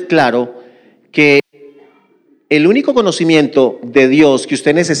dejarle a usted claro que el único conocimiento de Dios que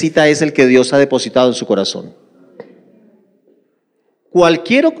usted necesita es el que Dios ha depositado en su corazón.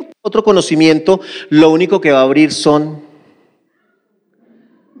 Cualquier otro conocimiento, lo único que va a abrir son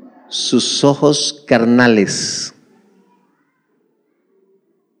sus ojos carnales,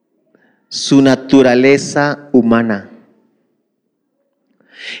 su naturaleza humana.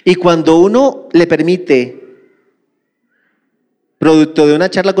 Y cuando uno le permite, producto de una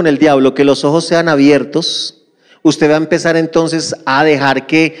charla con el diablo, que los ojos sean abiertos, usted va a empezar entonces a dejar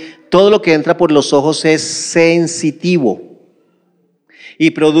que todo lo que entra por los ojos es sensitivo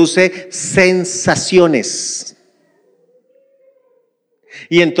y produce sensaciones.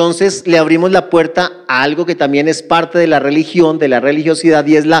 Y entonces le abrimos la puerta a algo que también es parte de la religión, de la religiosidad,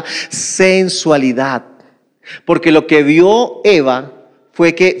 y es la sensualidad. Porque lo que vio Eva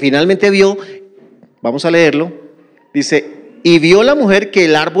fue que finalmente vio, vamos a leerlo, dice: y vio la mujer que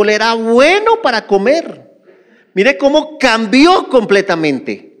el árbol era bueno para comer. Mire cómo cambió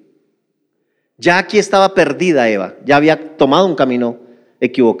completamente. Ya aquí estaba perdida Eva, ya había tomado un camino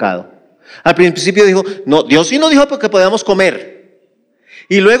equivocado. Al principio dijo: no, Dios sí nos dijo que podíamos comer.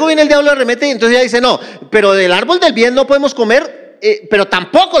 Y luego viene el diablo, arremete, y entonces ella dice: no, pero del árbol del bien no podemos comer, pero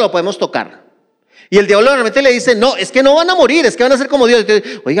tampoco lo podemos tocar. Y el diablo arremete le dice: no, es que no van a morir, es que van a ser como Dios.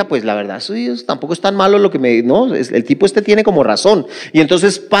 Entonces, oiga, pues la verdad, eso tampoco es tan malo lo que no, el tipo tiene como razón. Y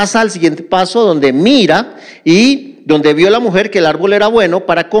entonces pasa al siguiente paso, donde mira y donde vio la mujer que el árbol era bueno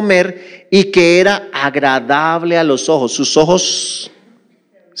para comer y que era agradable a los ojos. Sus ojos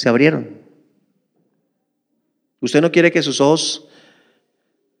se abrieron. ¿Usted no quiere que sus ojos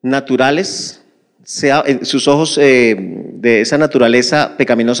naturales, sus ojos de esa naturaleza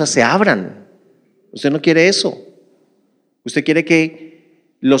pecaminosa se abran? Usted no quiere eso. Usted quiere que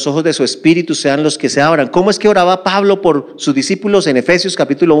los ojos de su espíritu sean los que se abran. ¿Cómo es que oraba Pablo por sus discípulos en Efesios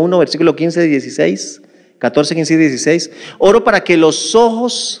capítulo 1, versículo 15 y 16? 14, 15 y 16. Oro para que los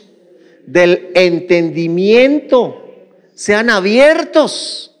ojos del entendimiento sean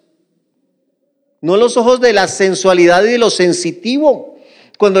abiertos, no los ojos de la sensualidad y de lo sensitivo.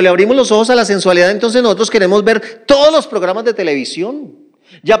 Cuando le abrimos los ojos a la sensualidad, entonces nosotros queremos ver todos los programas de televisión.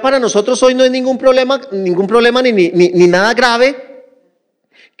 Ya para nosotros hoy no hay ningún problema ni nada grave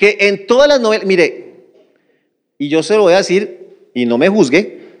que en todas las novelas, mire, y yo se lo voy a decir y no me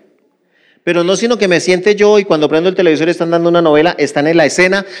juzgue, pero no sino que me siente yo y cuando prendo el televisor están dando una novela, están en la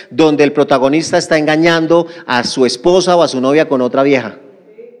escena donde el protagonista está engañando a su esposa o a su novia con otra vieja.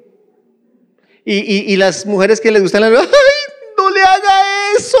 Y las mujeres que les gustan la novela, ¡ay, no le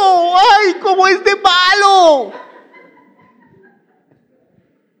haga eso! ¡Ay, cómo es de malo!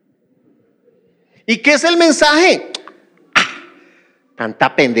 ¿Y qué es el mensaje?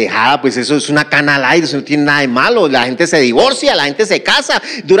 Tanta pendejada, pues eso es una canal aire, eso no tiene nada de malo. La gente se divorcia, la gente se casa,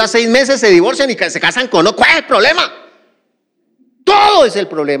 dura 6 meses, se divorcian y se casan con no. ¿Cuál es el problema? Todo no es el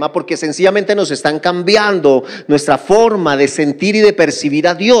problema, porque sencillamente nos están cambiando nuestra forma de sentir y de percibir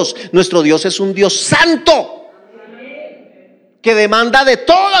a Dios. Nuestro Dios es un Dios santo, que demanda de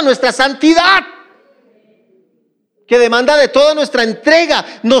toda nuestra santidad, que demanda de toda nuestra entrega.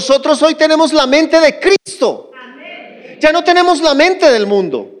 Nosotros hoy tenemos la mente de Cristo. Ya no tenemos la mente del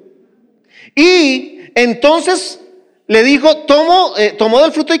mundo. Y entonces le dijo, tomó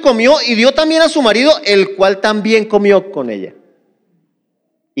del fruto y comió, y dio también a su marido, el cual también comió con ella.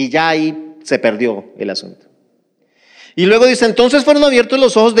 Y ya ahí se perdió el asunto. Y luego dice, entonces fueron abiertos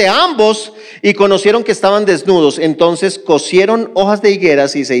los ojos de ambos y conocieron que estaban desnudos. Entonces cosieron hojas de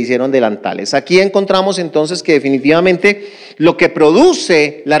higueras y se hicieron delantales. Aquí encontramos entonces que definitivamente lo que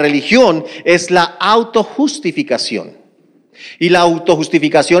produce la religión es la autojustificación. Y la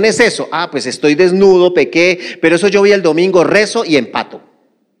autojustificación es eso. Pues estoy desnudo, pequé, pero eso yo voy el domingo, rezo y empato.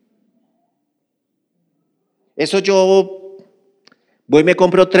 Eso yo voy y me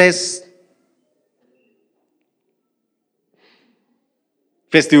compro 3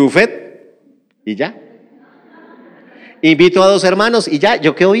 Festibuffet y ya. Invito a 2 hermanos y ya,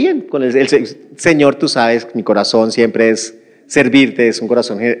 yo quedo bien con el Señor. Tú sabes, mi corazón siempre es servirte, es un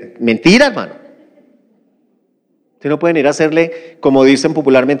corazón. Mentira, hermano. Usted no pueden ir a hacerle, como dicen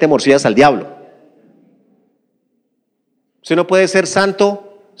popularmente, morcillas al diablo. Usted no puede ser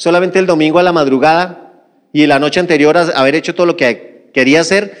santo solamente el domingo a la madrugada y la noche anterior a haber hecho todo lo que quería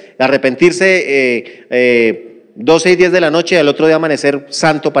hacer, arrepentirse 12 y 10 de la noche y al otro día amanecer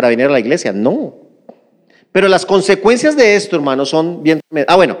santo para venir a la iglesia. No. Pero las consecuencias de esto, hermanos, son bien...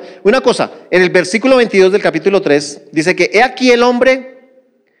 bueno, una cosa, en el versículo 22 del capítulo 3, dice que he aquí el hombre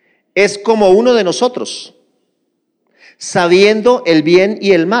es como uno de nosotros, sabiendo el bien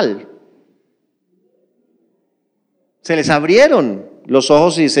y el mal. Se les abrieron los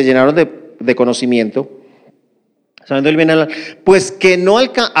ojos y se llenaron de conocimiento, sabiendo el bien y el mal. Pues que no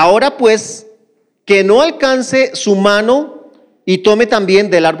ahora pues, que no alcance su mano y tome también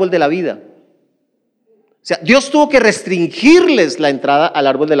del árbol de la vida. O sea, Dios tuvo que restringirles la entrada al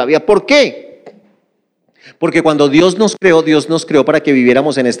árbol de la vida. ¿Por qué? Porque cuando Dios nos creó para que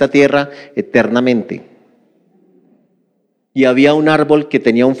viviéramos en esta tierra eternamente. Y había un árbol que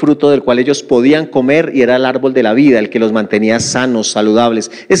tenía un fruto del cual ellos podían comer y era el árbol de la vida, el que los mantenía sanos, saludables.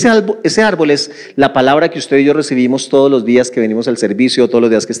 Ese árbol es la palabra que usted y yo recibimos todos los días que venimos al servicio, todos los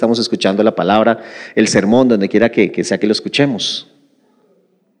días que estamos escuchando la palabra, el sermón, donde quiera que sea que lo escuchemos.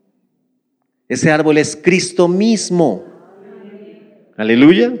 Ese árbol es Cristo mismo.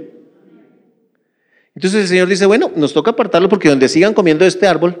 Aleluya. Entonces el Señor dice, bueno, nos toca apartarlo porque donde sigan comiendo este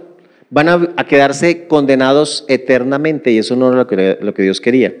árbol van a quedarse condenados eternamente, y eso no era lo que Dios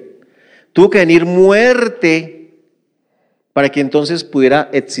quería. Tuvo que venir muerte para que entonces pudiera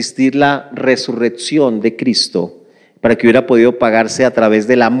existir la resurrección de Cristo, para que hubiera podido pagarse a través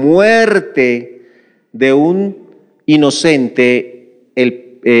de la muerte de un inocente,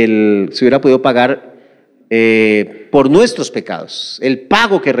 se hubiera podido pagar por nuestros pecados, el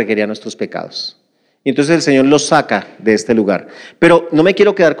pago que requerían nuestros pecados. Y entonces el Señor los saca de este lugar. Pero no me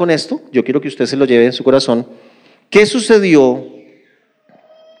quiero quedar con esto, yo quiero que usted se lo lleve en su corazón. ¿Qué sucedió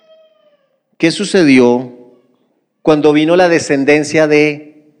cuando vino la descendencia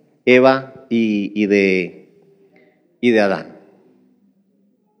de Eva y de Adán?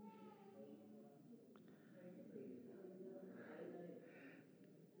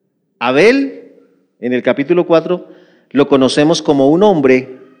 Abel, en el capítulo 4, lo conocemos como un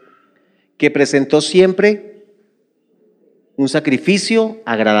hombre que presentó siempre un sacrificio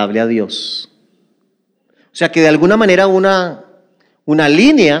agradable a Dios. O sea que de alguna manera una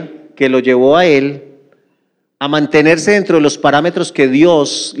línea que lo llevó a él a mantenerse dentro de los parámetros que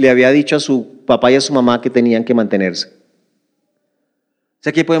Dios le había dicho a su papá y a su mamá que tenían que mantenerse. O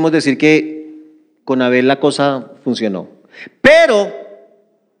sea que podemos decir que con Abel la cosa funcionó. Pero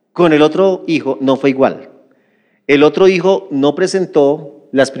con el otro hijo no fue igual. El otro hijo no presentó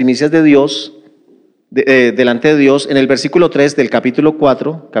las primicias de Dios delante de Dios. En el versículo 3 del capítulo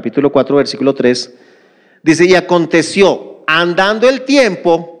 4, versículo 3, dice, y aconteció, andando el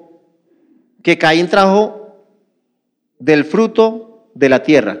tiempo, que Caín trajo del fruto de la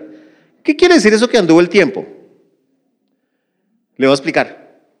tierra. ¿Qué quiere decir eso que anduvo el tiempo? Le voy a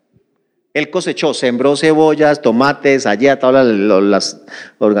explicar. Él cosechó, sembró cebollas, tomates, allá, todas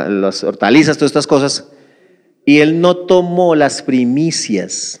las hortalizas, todas estas cosas. Y él no tomó las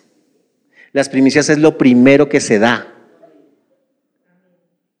primicias. Las primicias es lo primero que se da.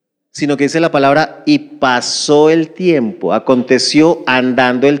 Sino que dice la palabra, y pasó el tiempo. Aconteció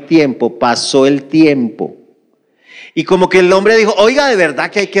andando el tiempo, pasó el tiempo. Y como que el hombre dijo, oiga, de verdad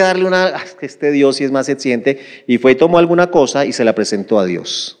que hay que darle este Dios sí es más exigente. Y fue y tomó alguna cosa y se la presentó a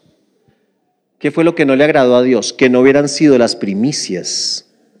Dios. ¿Qué fue lo que no le agradó a Dios? Que no hubieran sido las primicias.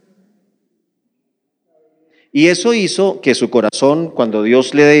 Y eso hizo que su corazón, cuando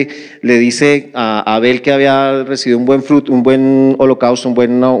Dios le dice a Abel que había recibido un buen fruto, un buen holocausto,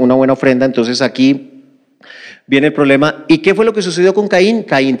 una buena ofrenda, entonces aquí viene el problema. ¿Y qué fue lo que sucedió con Caín?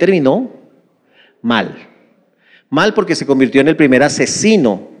 Caín terminó mal. Mal porque se convirtió en el primer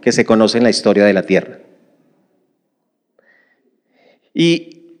asesino que se conoce en la historia de la tierra.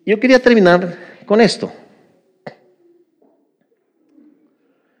 Y yo quería terminar con esto.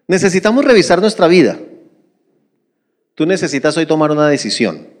 Necesitamos revisar nuestra vida. Tú necesitas hoy tomar una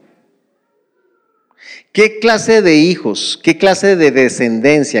decisión. ¿Qué clase de hijos, qué clase de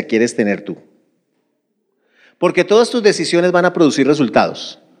descendencia quieres tener tú? Porque todas tus decisiones van a producir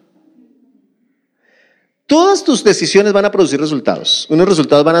resultados. Todas tus decisiones van a producir resultados. Unos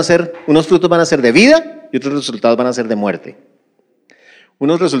frutos van a ser de vida y otros resultados van a ser de muerte.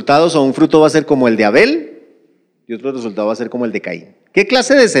 Unos resultados o un fruto va a ser como el de Abel y otro resultado va a ser como el de Caín. ¿Qué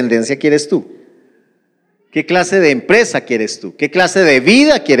clase de descendencia quieres tú? ¿Qué clase de empresa quieres tú? ¿Qué clase de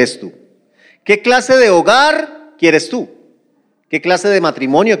vida quieres tú? ¿Qué clase de hogar quieres tú? ¿Qué clase de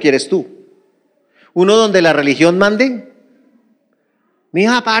matrimonio quieres tú? ¿Uno donde la religión mande?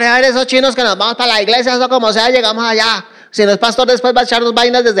 Mija, pare a ver esos chinos que nos vamos para la iglesia, eso como sea, llegamos allá. Si no es pastor, después va a echarnos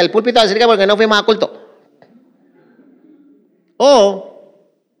vainas desde el púlpito a decir que porque no fuimos a culto. O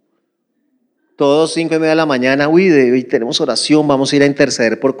todos 5:30 de la mañana, hoy tenemos oración, vamos a ir a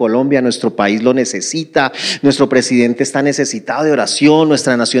interceder por Colombia, nuestro país lo necesita, nuestro presidente está necesitado de oración,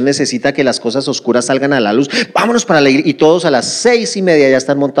 nuestra nación necesita que las cosas oscuras salgan a la luz, vámonos para la iglesia. Y todos a las 6:30 ya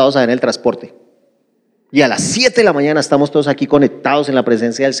están montados en el transporte. Y a las 7 de la mañana estamos todos aquí conectados en la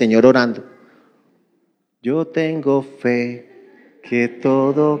presencia del Señor orando. Yo tengo fe que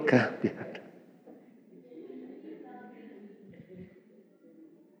todo cambia.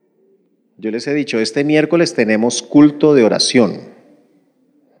 Yo les he dicho, este miércoles tenemos culto de oración,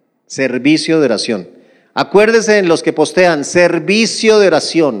 servicio de oración. Acuérdense en los que postean, servicio de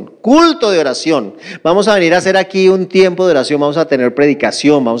oración, culto de oración. Vamos a venir a hacer aquí un tiempo de oración, vamos a tener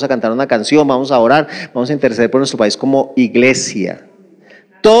predicación, vamos a cantar una canción, vamos a orar, vamos a interceder por nuestro país como iglesia.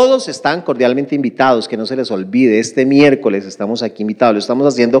 Todos están cordialmente invitados, que no se les olvide, este miércoles estamos aquí invitados, lo estamos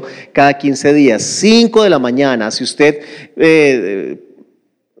haciendo cada 15 días, 5 de la mañana. Si usted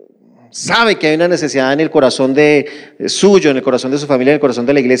sabe que hay una necesidad en el corazón suyo, en el corazón de su familia, en el corazón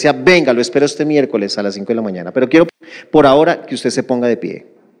de la iglesia, venga, lo espero este miércoles a las 5 de la mañana. Pero quiero por ahora que usted se ponga de pie.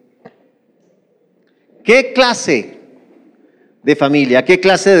 ¿Qué clase de familia, qué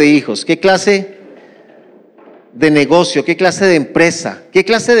clase de hijos, qué clase de negocio, qué clase de empresa, qué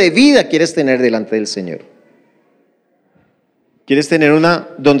clase de vida quieres tener delante del Señor? ¿Quieres tener una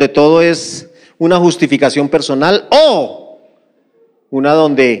donde todo es una justificación personal o una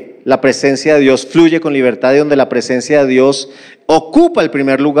donde la presencia de Dios fluye con libertad y donde la presencia de Dios ocupa el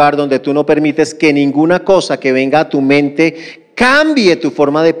primer lugar, donde tú no permites que ninguna cosa que venga a tu mente cambie tu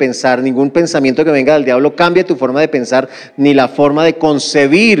forma de pensar, ningún pensamiento que venga del diablo cambie tu forma de pensar, ni la forma de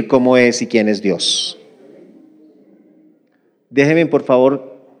concebir cómo es y quién es Dios? Déjenme por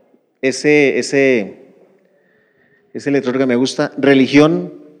favor ese letrero que me gusta.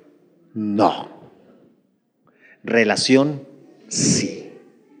 Religión, no. Relación, sí.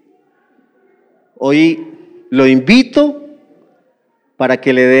 Hoy lo invito para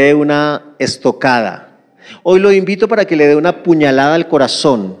que le dé una estocada. Hoy lo invito para que le dé una puñalada al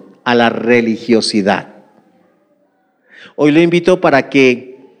corazón, a la religiosidad. Hoy lo invito para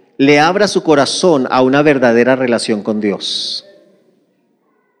que le abra su corazón a una verdadera relación con Dios.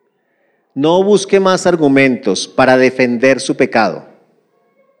 No busque más argumentos para defender su pecado.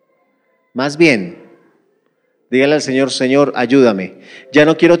 Más bien, dígale al Señor, Señor, ayúdame. Ya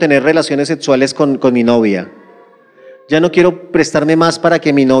no quiero tener relaciones sexuales con mi novia. Ya no quiero prestarme más para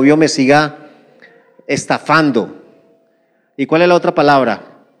que mi novio me siga estafando. ¿Y cuál es la otra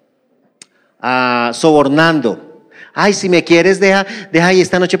palabra? Sobornando. Ay, si me quieres, deja y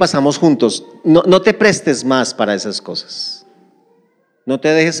esta noche pasamos juntos. No te prestes más para esas cosas. No te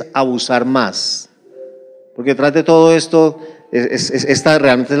dejes abusar más. Porque detrás de todo esto, esta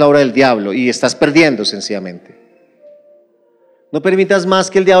realmente es la obra del diablo y estás perdiendo sencillamente. No permitas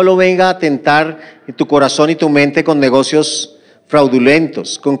más que el diablo venga a tentar tu corazón y tu mente con negocios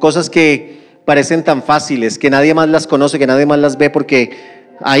fraudulentos, con cosas que parecen tan fáciles, que nadie más las conoce, que nadie más las ve, porque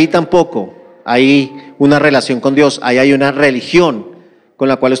ahí tampoco hay una relación con Dios, ahí hay una religión con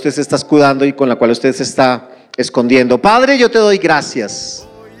la cual usted se está escudando y con la cual usted se está escondiendo. Padre, yo te doy gracias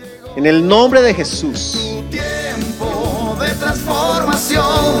En el nombre de Jesús. Tiempo de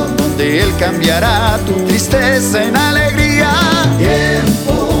transformación, donde Él cambiará tu tristeza en alegría.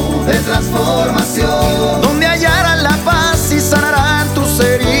 Tiempo de transformación, donde hallarán la paz y sanarán tus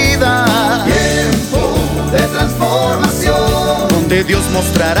heridas. Tiempo de transformación, donde Dios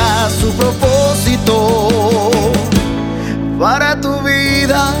mostrará su propósito para tu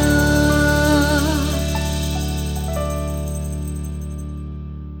vida.